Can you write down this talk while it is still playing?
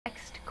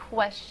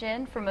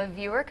question from a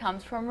viewer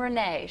comes from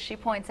Renee. She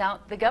points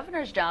out the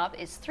governor's job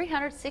is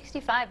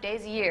 365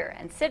 days a year,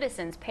 and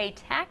citizens pay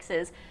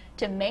taxes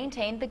to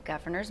maintain the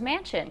governor's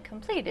mansion,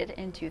 completed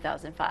in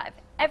 2005,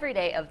 every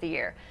day of the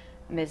year.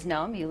 Ms.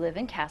 Noem, you live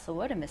in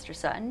Castlewood, and Mr.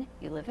 Sutton,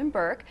 you live in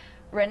Burke.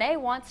 Renee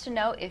wants to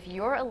know, if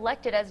you're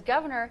elected as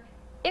governor,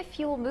 if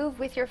you will move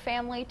with your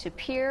family to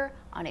Pierre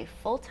on a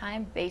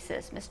full-time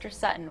basis. Mr.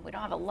 Sutton, we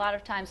don't have a lot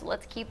of time, so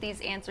let's keep these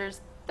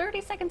answers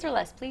 30 seconds or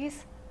less,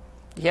 please.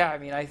 Yeah, I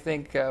mean, I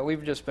think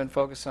we've just been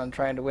focused on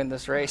trying to win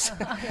this race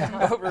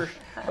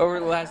over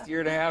the last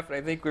year and a half, and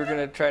I think we're going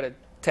to try to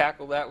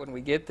tackle that when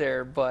we get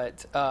there.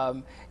 But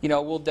you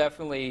know, we'll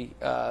definitely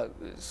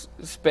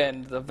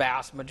spend the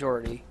vast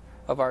majority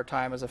of our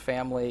time as a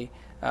family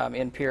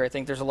in Pierre. I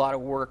think there's a lot of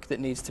work that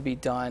needs to be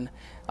done.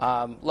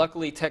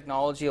 Luckily,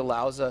 technology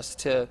allows us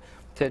to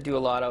do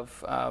a lot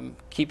of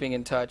keeping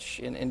in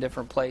touch in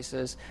different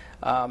places.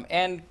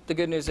 And the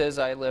good news is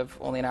I live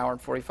only an hour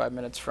and 45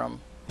 minutes from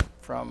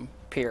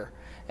Pierre,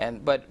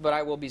 but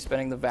I will be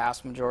spending the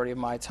vast majority of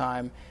my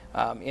time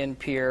in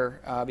Pierre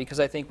because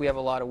I think we have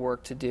a lot of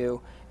work to do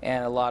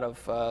and a lot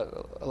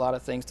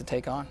of things to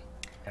take on.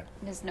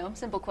 Ms. Noem,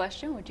 simple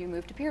question: would you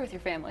move to Pierre with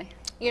your family?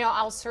 You know,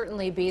 I'll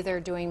certainly be there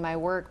doing my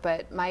work,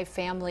 but my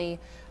family,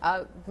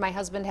 my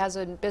husband has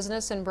a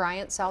business in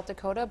Bryant, South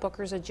Dakota.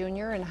 Booker's a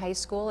junior in high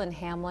school in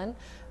Hamlin,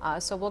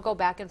 so we'll go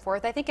back and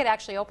forth. I think it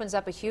actually opens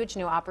up a huge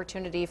new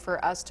opportunity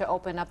for us to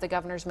open up the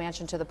governor's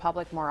mansion to the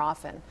public more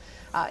often.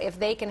 If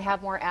they can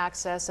have more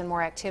access and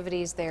more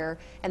activities there,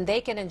 and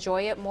they can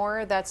enjoy it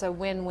more, that's a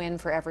win-win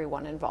for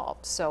everyone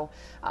involved. So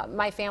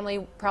my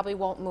family probably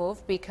won't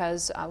move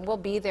because we'll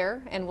be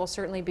there, and we'll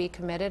certainly be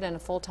committed and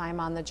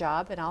full-time on the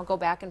job, and I'll go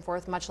back and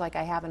forth much like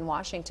I have in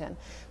Washington.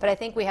 But I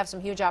think we have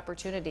some huge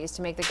opportunities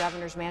to make the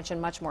governor's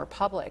mansion much more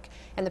public,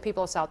 and the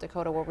people of South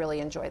Dakota will really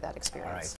enjoy that experience.